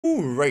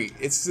Right,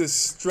 it's the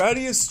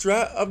stratiest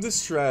strat of the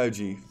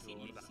strategy.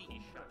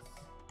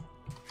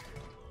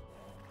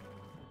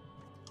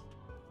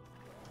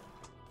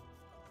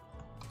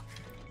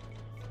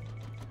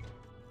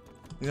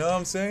 You know what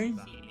I'm saying?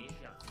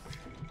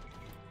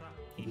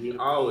 You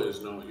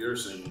always know what you're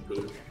saying,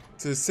 Pooh.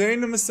 To say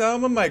to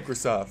Masama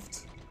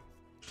Microsoft.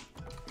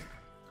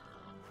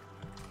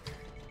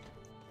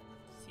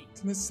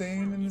 To the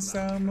same in the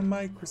sound of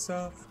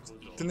Microsoft.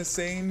 To the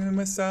same in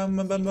the sound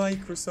of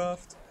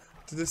Microsoft.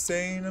 To the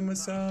same in the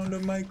sound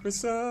of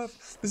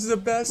Microsoft. This is the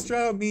best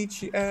drought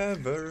Michi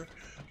ever.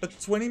 A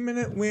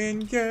 20-minute win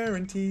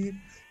guaranteed.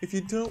 If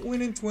you don't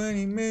win in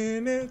 20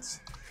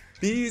 minutes,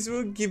 bees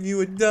will give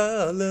you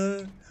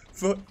 $1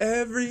 for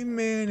every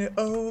minute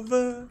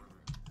over.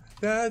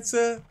 That's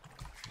a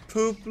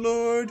poop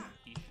lord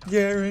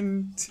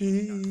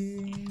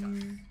guarantee.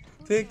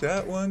 Take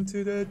that one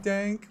to the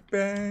dank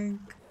bank.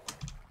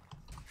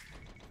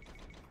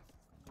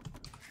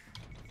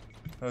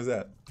 How's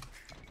that?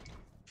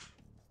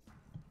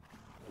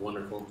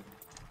 Wonderful.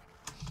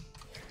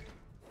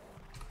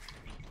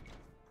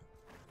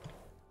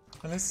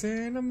 I'm a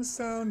saying I'm a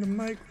sound of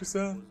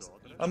Microsoft.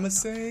 I'm a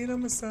saying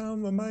I'm a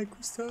sound of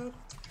Microsoft.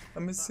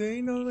 I'm a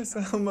saying I'm a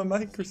sound of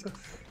Microsoft.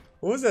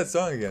 What was that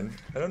song again?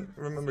 I don't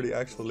remember the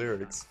actual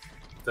lyrics.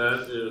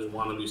 That is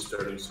wannabe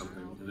starting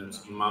something, and it's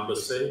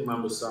Mambase,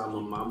 Mambasa,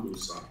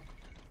 Mambusa.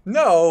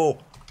 No!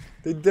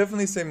 They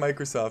definitely say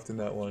Microsoft in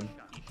that one.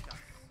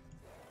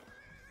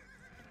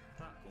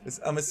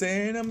 I'm a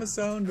saying I'm a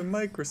sound of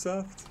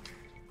Microsoft.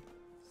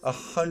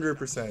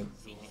 100%.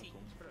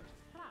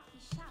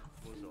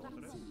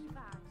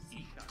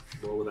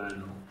 What would I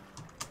know?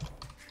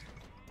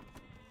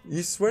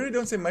 You swear they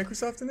don't say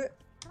Microsoft in it?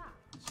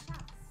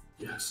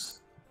 Yes.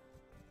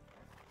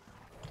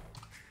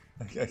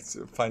 I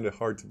find it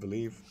hard to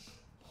believe.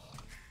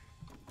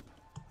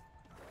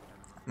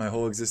 My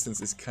whole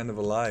existence is kind of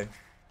a lie.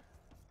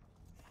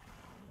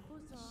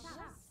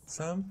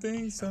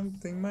 Something,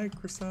 something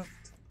Microsoft.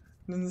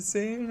 And the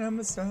saying I'm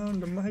a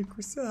sound of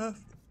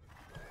Microsoft.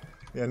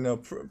 Yeah,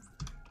 no.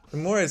 The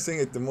more I sing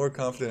it, the more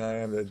confident I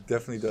am that it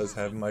definitely does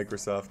have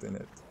Microsoft in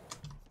it.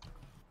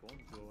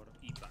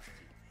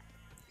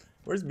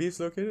 Where's Beefs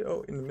located?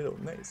 Oh, in the middle.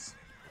 Nice.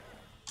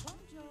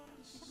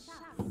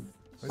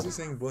 Why is he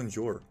saying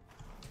bonjour?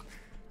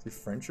 Is he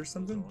French or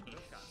something?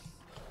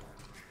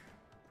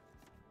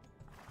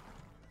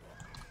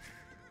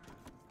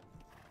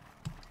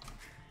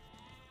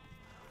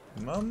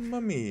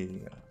 Mamma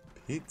mia.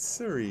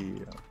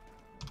 Pizzeria.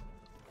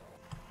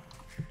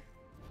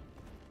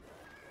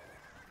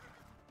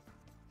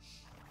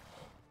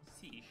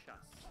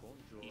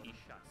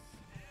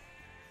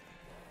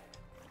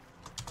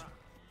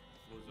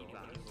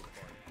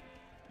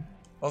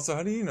 Also,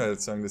 how do you know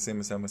that song the same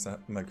as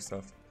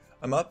Microsoft?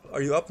 I'm up.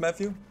 Are you up,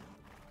 Matthew?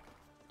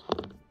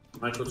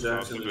 Michael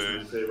Jackson is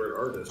my favorite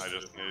artist. I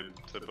just need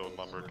to build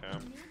lumber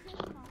camp.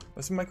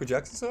 That's a Michael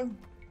Jackson song?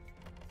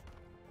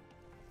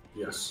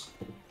 Yes.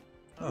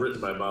 Oh.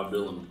 Written by Bob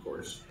Dylan, of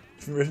course.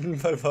 Written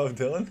by Bob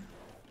Dylan?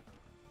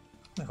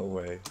 No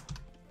way.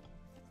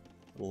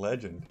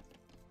 Legend.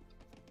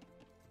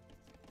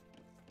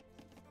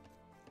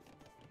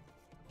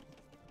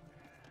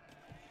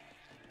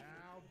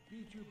 I'll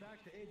beat you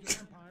back to Age of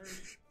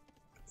Empires.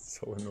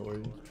 So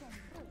annoying.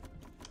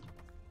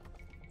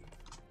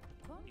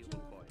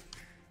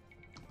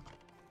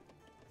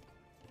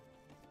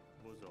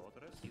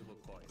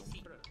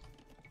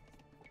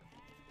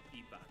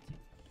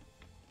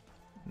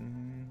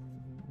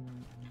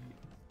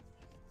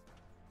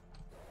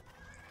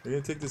 Are you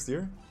gonna take this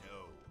deer?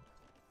 No.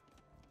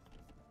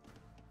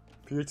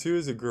 Pier 2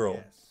 is a girl.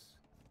 Yes.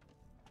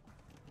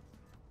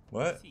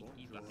 What?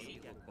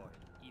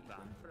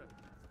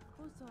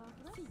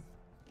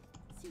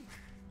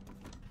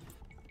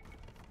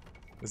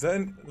 Was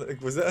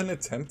that an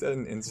attempt at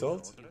an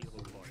insult?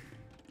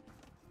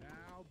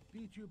 I'll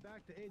beat you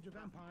back to Age of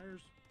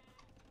Empires.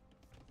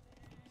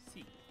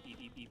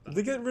 Did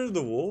they get rid of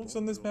the wolves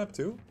on this map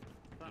too?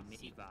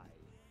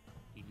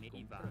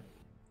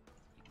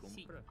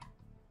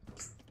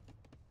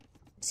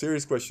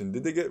 Serious question.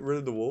 Did they get rid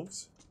of the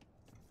wolves?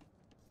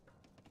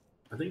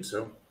 I think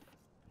so.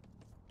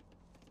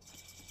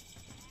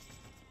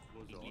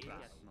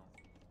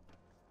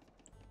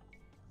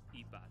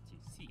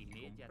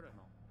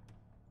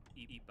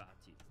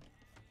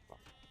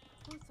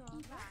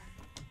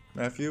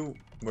 Matthew,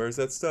 where's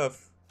that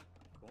stuff?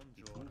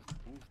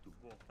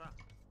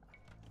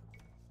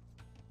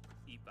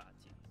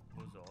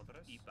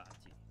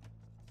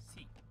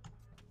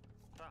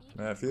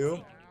 Matthew?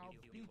 I'll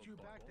beat you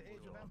back to Age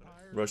of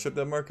Empires. Rush up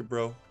that market,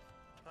 bro.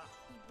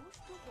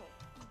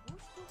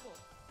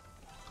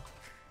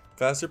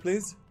 Faster,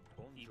 please.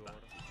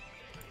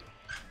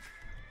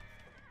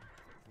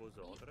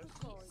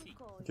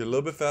 Okay, a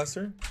little bit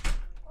faster.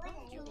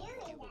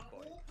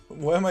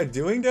 What am I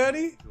doing,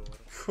 Daddy?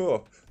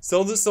 Cool.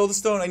 Sell the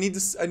stone. I need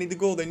this. I need the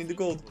gold. I need the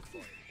gold.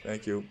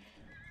 Thank you.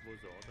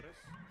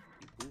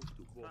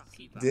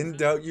 Didn't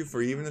doubt you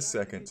for even a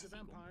second.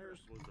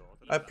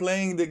 I'm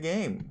playing the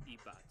game.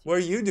 What are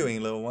you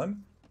doing, little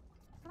one?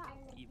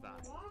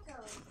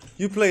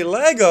 You play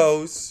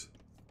Legos?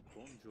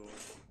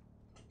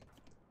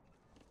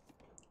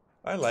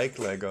 I like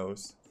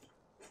Legos.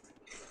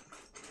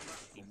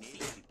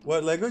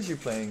 What Legos you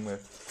playing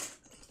with?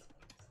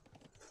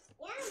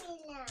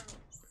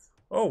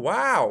 Oh,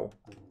 wow.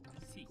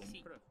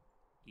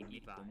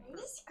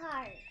 Police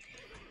car.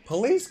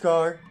 Police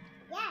car?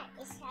 Yeah,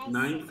 it's like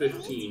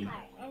 9:15.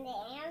 and the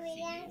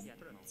ambulance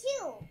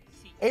too.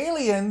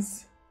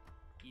 Aliens?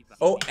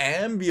 Oh,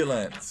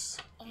 ambulance.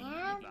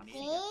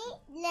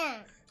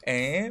 Ambulance.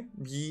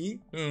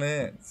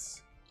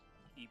 Ambulance.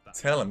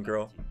 Tell him,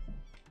 girl.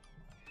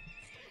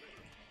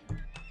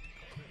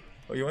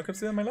 Oh, you want to come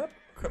sit on my lap?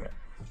 Come here.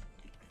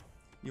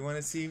 You want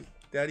to see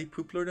Daddy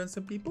poop lord on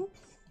some people?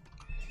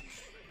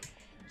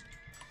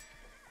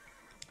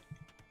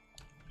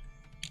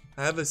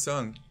 I have a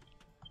song.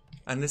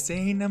 I'm the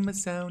same, I'm a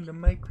sound of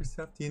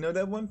Microsoft. Do you know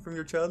that one from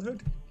your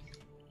childhood?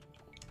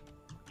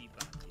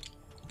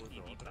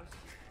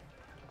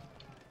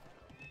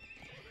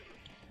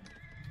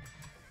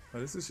 Oh,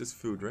 this is just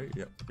food, right?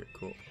 Yep. Okay,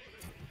 cool.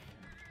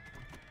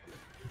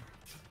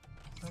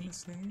 I'm the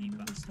same,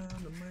 I'm the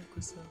sound of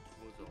Microsoft.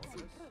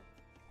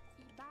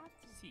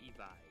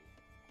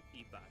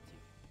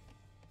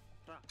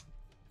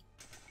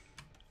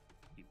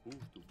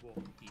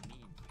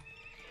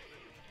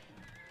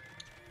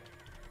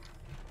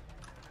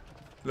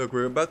 Look,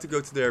 we're about to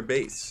go to their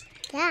base.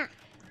 Yeah.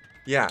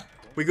 Yeah,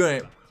 we're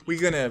gonna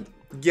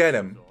get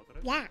him.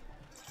 Yeah.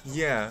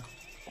 Yeah.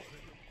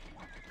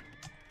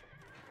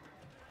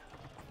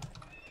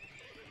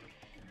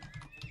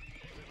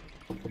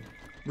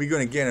 We're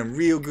gonna get him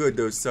real good,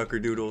 those sucker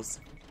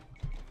doodles.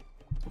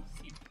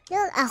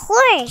 Look, a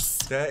horse.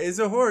 That is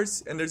a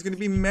horse, and there's gonna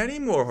be many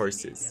more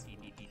horses.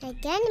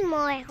 Again,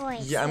 more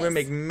horses. Yeah, I'm gonna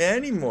make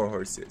many more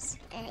horses.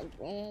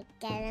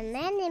 Get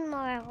many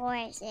more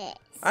horses.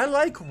 I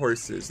like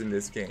horses in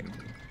this game.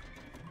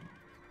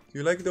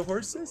 You like the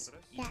horses?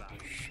 Yeah.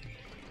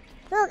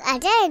 Look, I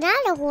did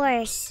another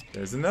horse.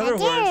 There's another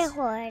horse.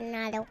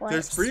 Another horse.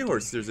 There's 3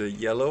 horses. There's a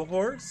yellow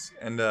horse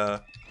and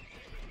a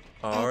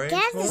orange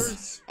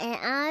horse. An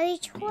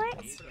orange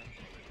horse.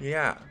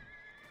 Yeah.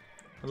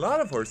 A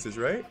lot of horses,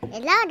 right? A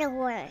lot of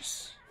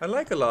horse. I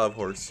like a lot of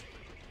horse.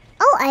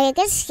 Oh, I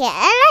guess the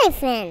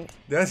elephant.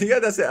 Yeah,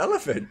 that's the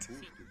elephant.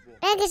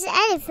 I guess the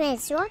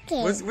elephant's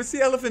walking. What's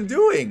the elephant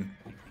doing?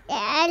 The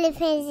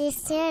elephant is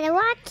still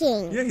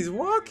walking. Yeah, he's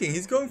walking.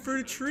 He's going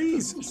through the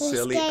trees.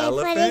 Silly going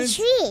elephant. For the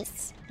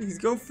trees. He's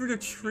going through the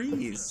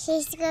trees.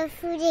 He's going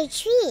through the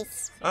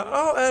trees.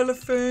 Uh-oh,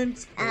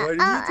 elephant. What are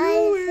you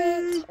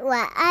doing? Elephant.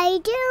 What are you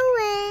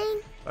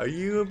doing? Are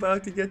you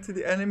about to get to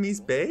the enemy's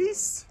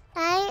base?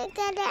 I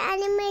got the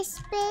animal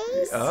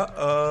space.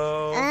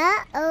 Uh-oh.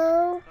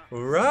 Uh-oh.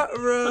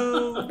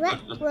 Ruh-roh.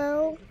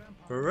 Ruh-roh.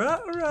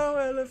 Ruh-roh,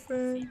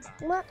 elephant.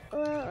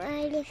 Ruh-roh,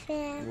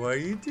 elephant. What are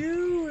you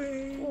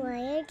doing? What are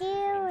you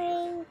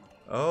doing?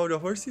 Oh, the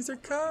horses are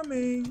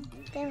coming.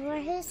 The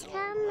horse is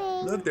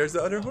coming. Look, there's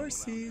the other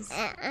horses.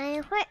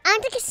 I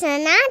think it's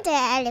another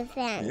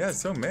elephant. Yeah,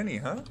 so many,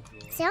 huh?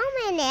 So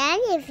many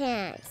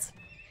elephants.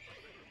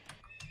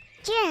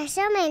 Yeah,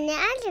 so many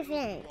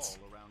elephants.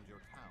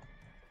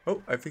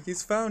 Oh, I think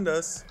he's found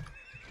us.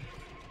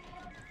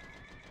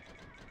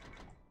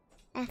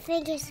 I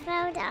think he's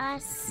found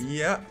us.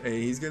 Yeah,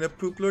 he's gonna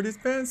poop lord his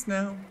pants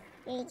now.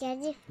 We got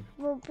the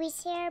poopy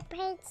hair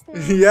pants now.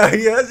 Yeah,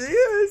 yes, he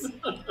is.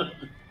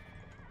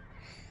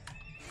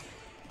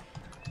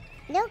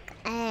 Look,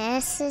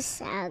 this is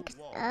the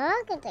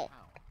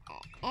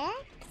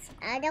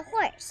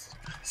horse.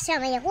 So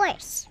many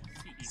horse.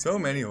 So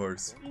many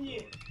horse.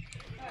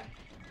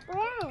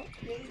 Wow.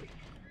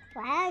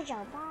 Wow,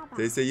 your Baba.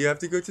 They say you have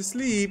to go to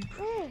sleep.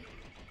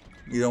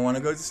 You don't want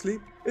to go to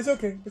sleep? It's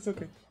okay. It's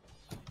okay.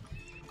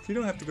 You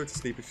don't have to go to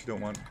sleep if you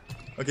don't want.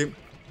 Okay. I'm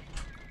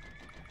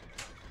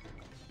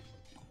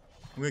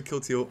gonna kill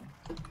Teal.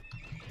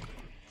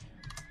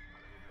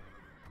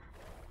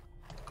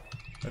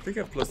 I think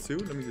I have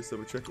 +2. Let me just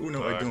double check. Oh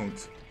no, I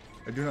don't.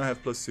 I do not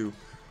have +2.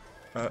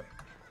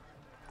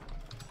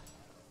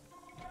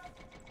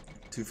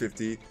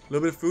 250. A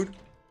little bit of food.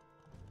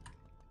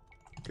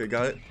 Okay,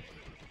 got it.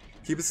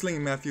 Keep it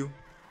slinging, Matthew.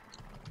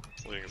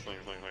 Sling.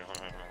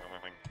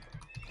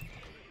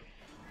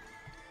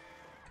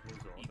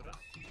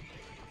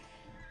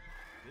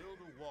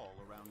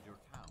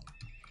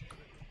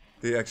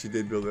 They actually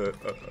did build a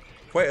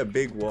quite a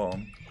big wall.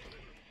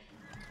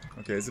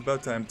 Okay, it's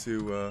about time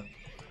to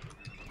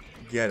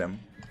get him.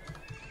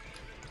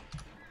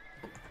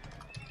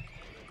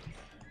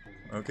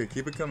 Okay,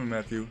 keep it coming,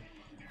 Matthew.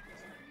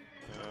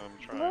 Yeah, I'm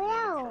trying.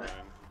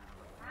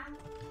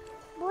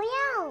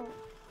 Wow.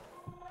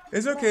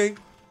 It's okay.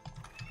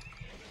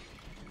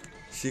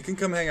 She can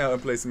come hang out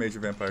and play some Age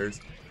of Empires.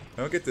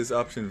 I don't get this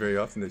option very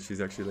often that she's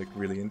actually like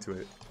really into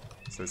it.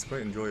 So it's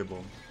quite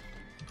enjoyable.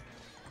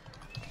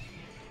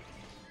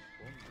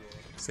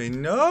 Say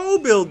no,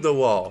 build the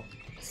wall.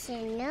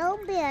 Say no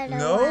build a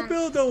No, wall.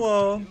 build the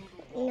wall.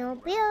 No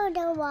build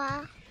a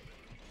wall.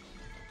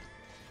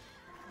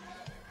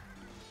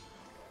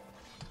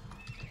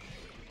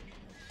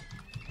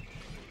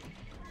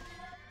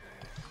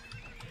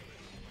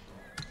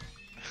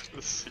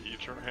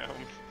 switch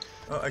around.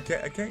 Oh, I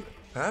can't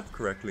path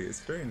correctly.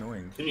 It's very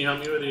annoying. Can you help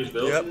me with these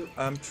builds? Yep,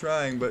 I'm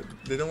trying, but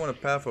they don't want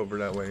to path over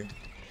that way.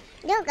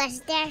 Look,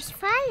 there's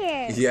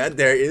fire. Yeah,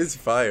 there is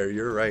fire.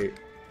 You're right.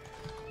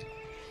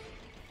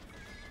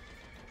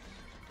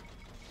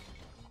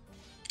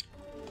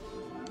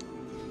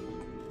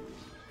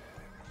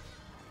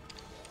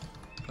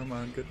 Come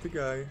on, get the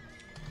guy.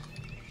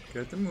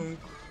 Get the moon.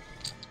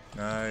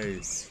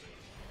 Nice.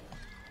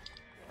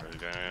 Are you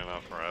getting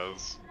enough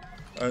res?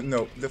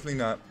 No, definitely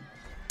not.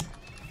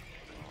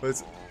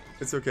 But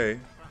it's okay.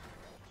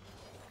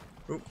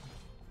 Oop.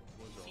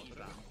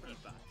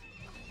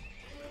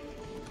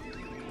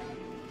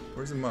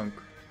 Where's the monk?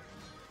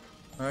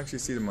 I actually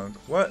see the monk.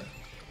 What?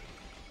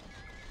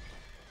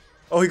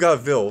 Oh, he got a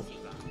Vil.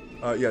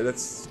 Yeah,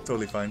 that's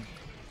totally fine.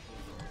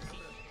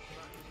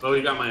 Oh,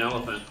 you got my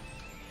elephant.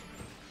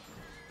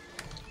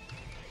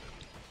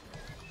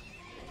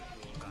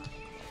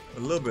 A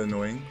little bit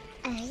annoying.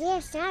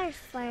 Here's not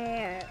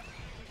fire.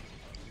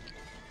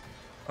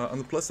 On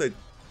the plus side,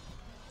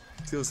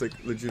 feels like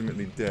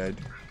legitimately dead.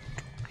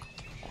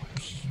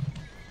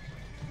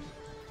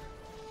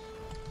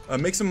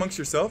 Make some monks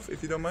yourself,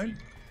 if you don't mind.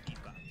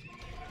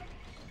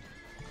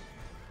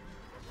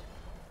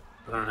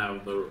 I don't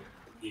have the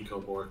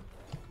eco board.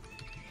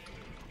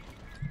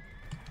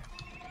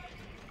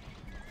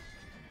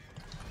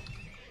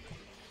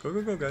 Go,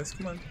 go, go, guys.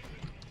 Come on.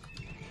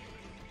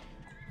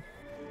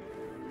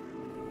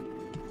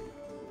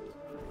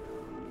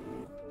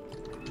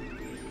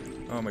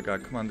 Oh my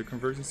god, come on. The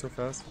conversion's so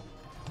fast.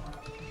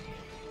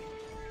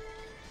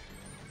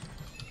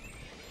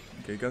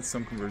 Okay, got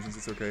some conversions.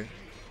 It's okay.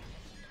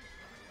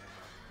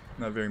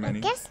 Not very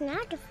many. That's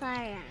not a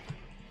fire.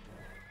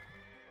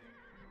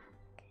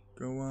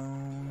 Go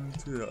on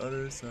to the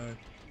other side.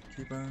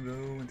 Keep on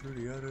going to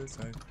the other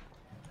side.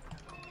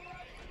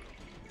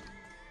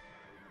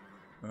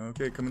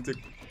 Okay, coming to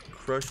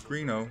crush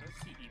Greeno.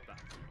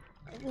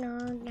 No,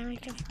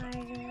 not a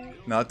fire.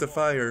 Not the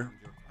fire.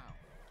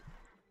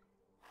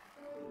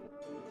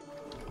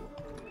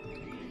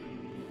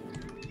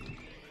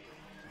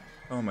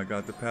 Oh my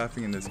god, the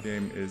pathing in this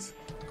game is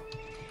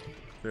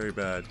very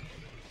bad.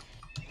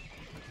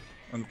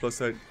 On the plus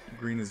side,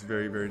 green is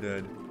very, very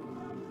dead.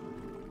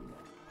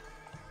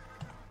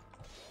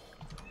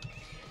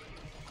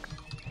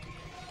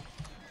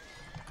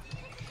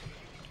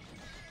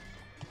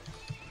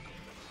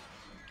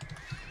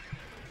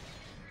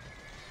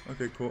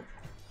 Okay, cool.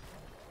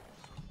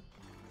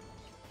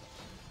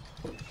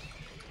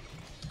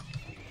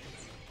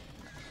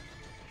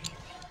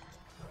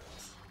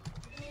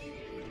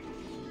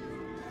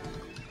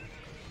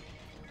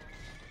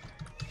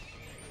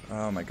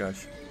 Oh my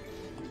gosh.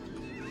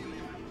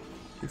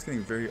 Keeps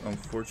getting very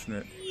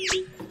unfortunate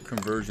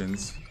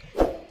conversions.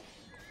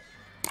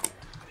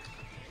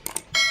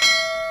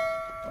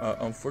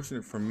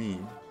 Unfortunate for me.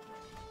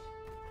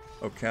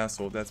 Oh,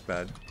 castle, that's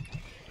bad.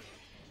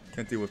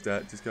 Can't deal with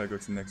that, just gotta go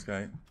to the next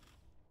guy.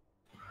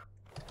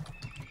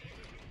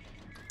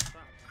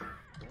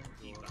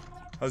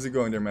 How's it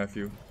going there,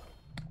 Matthew?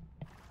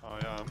 Oh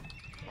yeah,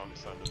 I'm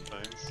sending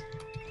things.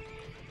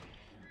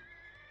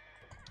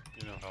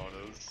 You know how it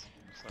is,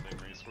 sending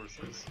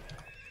resources.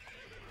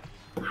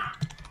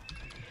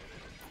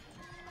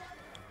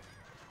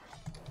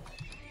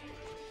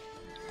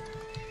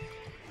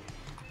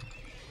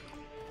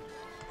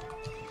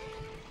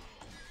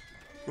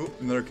 Oh,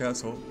 another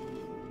castle.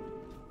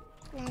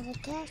 Another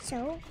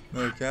castle.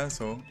 Another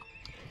castle.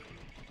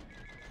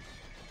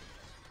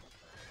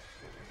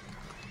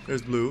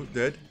 There's blue,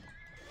 dead.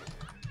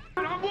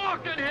 I'm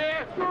walking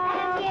here!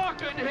 I'm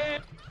walking here!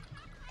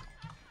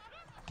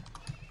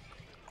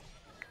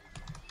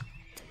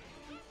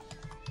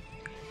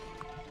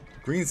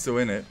 Green's still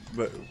in it,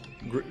 but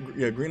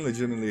yeah, green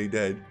legitimately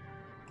dead.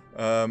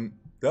 That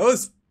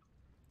was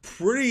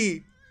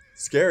pretty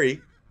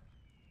scary.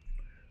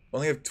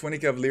 Only have 20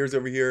 Cavaliers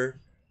over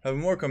here. Have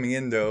more coming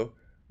in though.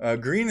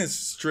 Green is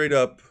straight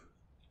up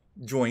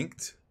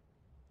joinked.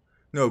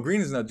 No,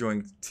 green is not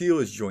joinked. Teal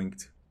is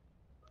joinked.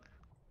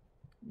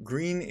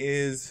 Green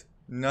is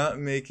not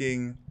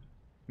making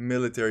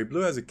military.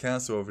 Blue has a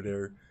castle over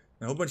there and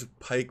a whole bunch of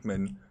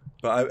pikemen.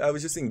 But I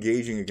was just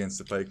engaging against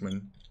the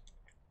pikemen.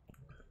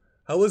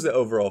 How was it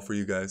overall for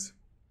you guys?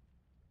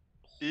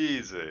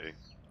 Easy.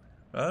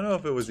 I don't know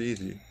if it was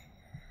easy.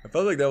 I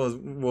felt like that was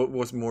what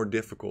was more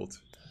difficult.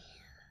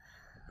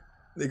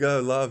 They got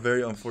a lot of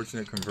very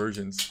unfortunate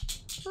conversions.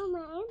 Oh, my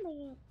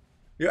ambulance.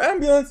 Your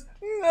ambulance?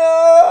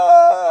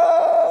 No!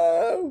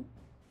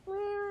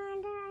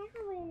 Where the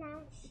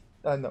ambulance?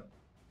 No.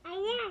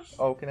 Yes.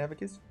 Oh, can I have a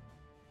kiss?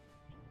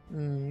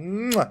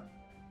 Mwah.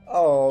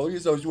 Oh, you're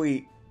so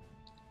sweet.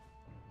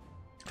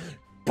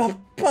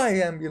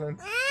 Bye, ambulance.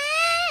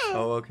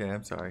 Oh, okay,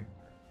 I'm sorry.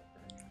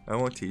 I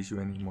won't tease you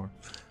anymore.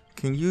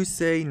 Can you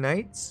say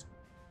knights?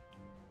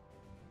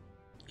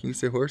 Can you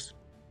say horse?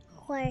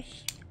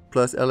 Horse.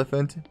 Plus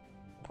elephant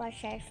Plus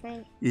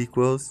elephant.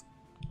 equals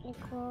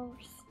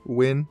Equals.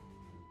 win.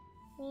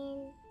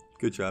 Win.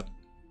 Good job.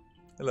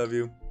 I love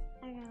you.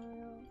 I love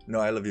you. No,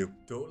 I love you.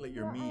 Don't let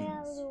your I love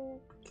memes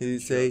you. Can you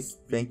say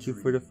thank you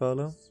for the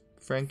follow,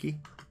 Frankie?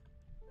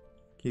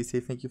 Can you say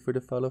thank you for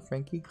the follow,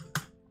 Frankie?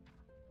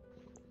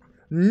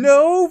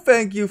 No,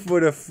 thank you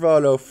for the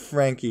follow,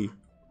 Frankie.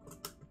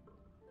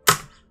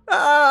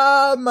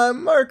 Ah, my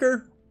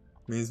marker.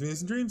 Means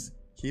and dreams.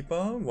 Keep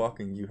on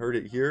walking. You heard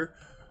it here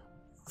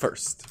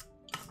first.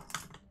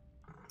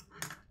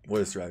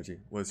 What a strategy.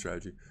 What a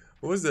strategy.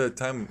 What was the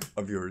time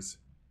of yours?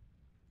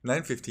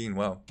 9:15.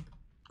 Wow.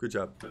 Good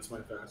job. That's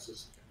my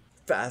fastest.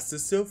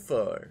 Fastest so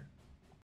far.